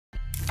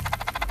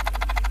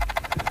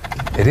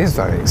It is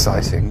very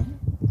exciting.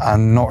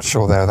 I'm not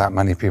sure there are that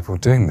many people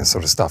doing this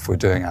sort of stuff we're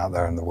doing out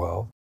there in the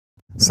world.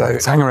 So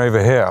this hangar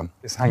over here,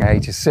 this hangar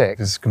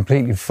 86, is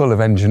completely full of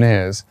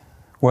engineers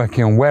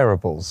working on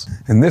wearables.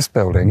 In this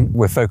building,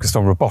 we're focused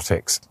on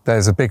robotics.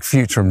 There's a big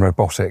future in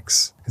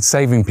robotics. It's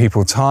saving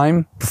people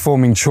time,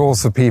 performing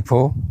chores for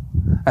people,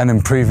 and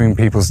improving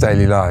people's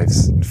daily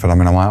lives. I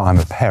mean, I'm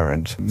a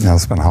parent.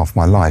 I've spent half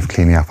my life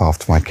cleaning up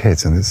after my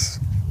kids, and it's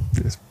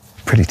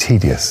pretty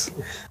tedious.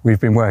 We've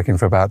been working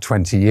for about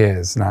 20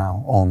 years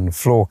now on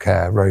floor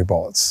care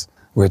robots,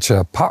 which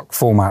are puck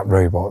format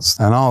robots.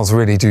 And ours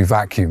really do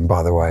vacuum,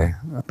 by the way.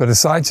 But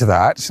aside to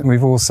that,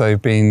 we've also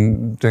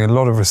been doing a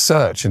lot of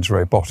research into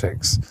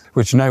robotics,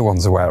 which no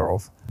one's aware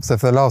of. So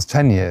for the last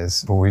 10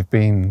 years, we've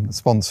been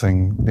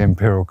sponsoring the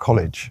Imperial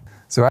College.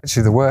 So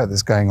actually the work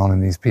that's going on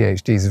in these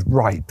PhDs is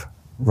ripe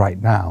right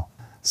now.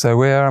 So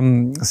we're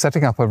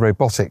setting up a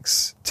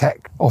robotics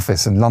tech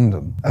office in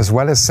London, as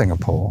well as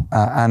Singapore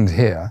and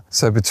here.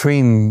 So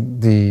between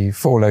the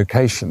 4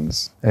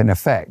 locations, in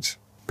effect,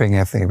 bringing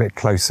everything a bit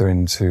closer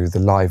into the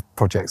live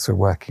projects we're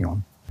working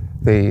on.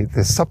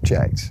 The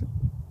subject,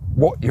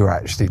 what you're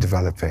actually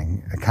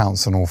developing,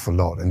 accounts an awful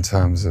lot in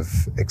terms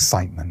of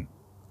excitement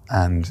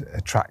and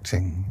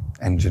attracting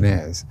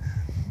engineers.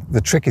 The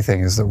tricky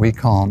thing is that we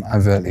can't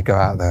overtly go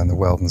out there in the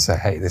world and say,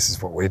 hey, this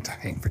is what we're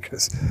doing,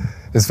 because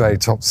it's very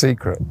top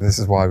secret. This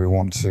is why we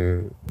want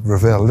to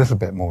reveal a little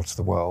bit more to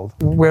the world.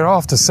 We're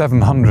after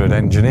 700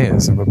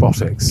 engineers in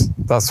robotics.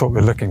 That's what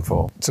we're looking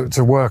for,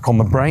 to work on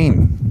the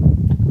brain,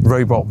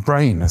 robot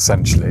brain,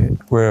 essentially.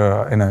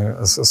 We're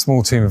a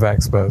small team of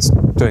experts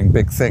doing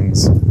big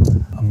things.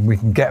 And we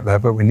can get there,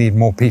 but we need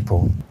more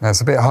people.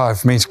 It's a bit hard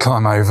for me to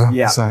climb over.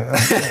 Yeah. So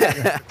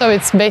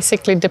it's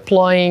basically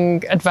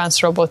deploying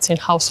advanced robots in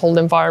household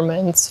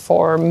environments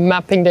for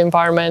mapping the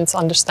environments,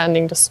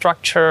 understanding the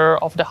structure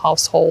of the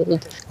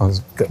household. I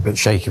was a bit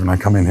shaky when I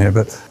come in here,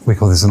 but we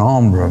call this an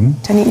arm room.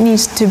 And it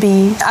needs to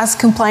be as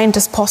compliant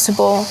as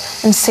possible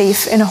and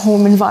safe in a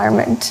home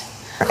environment.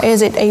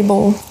 Is it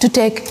able to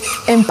take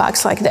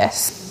impacts like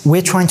this?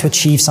 We're trying to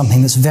achieve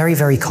something that's very,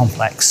 very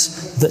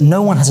complex, that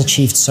no one has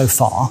achieved so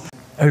far.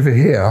 Over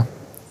here,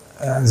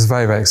 there's a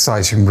very, very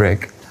exciting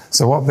rig.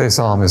 So what this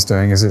arm is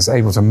doing is it's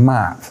able to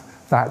map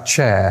that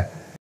chair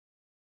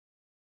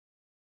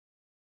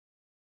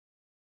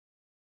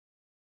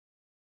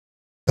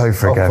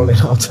sofa again,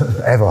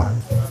 ever.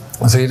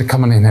 So you're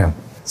coming in here.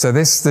 So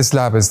this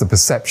lab is the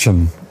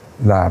perception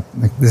lab.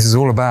 This is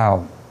all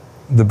about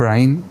the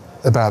brain,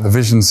 about the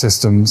vision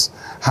systems,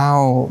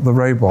 how the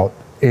robot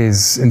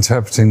is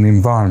interpreting the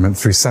environment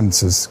through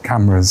sensors,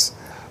 cameras,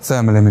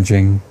 thermal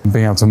imaging,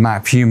 being able to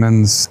map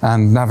humans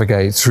and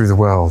navigate through the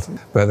world.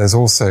 But there's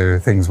also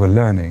things we're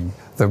learning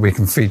that we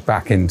can feed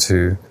back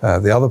into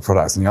the other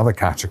products and the other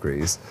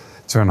categories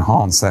to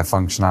enhance their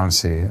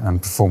functionality and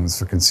performance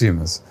for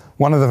consumers.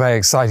 One of the very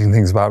exciting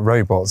things about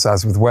robots,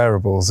 as with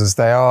wearables, is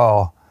they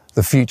are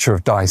the future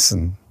of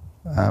Dyson.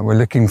 We're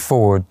looking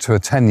forward to a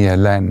 10-year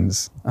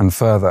lens and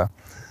further.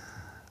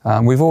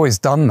 We've always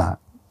done that.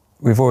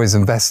 We've always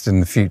invested in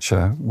the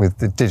future with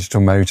the digital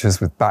motors,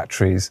 with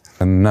batteries,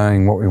 and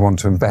knowing what we want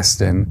to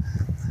invest in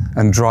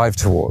and drive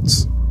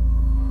towards.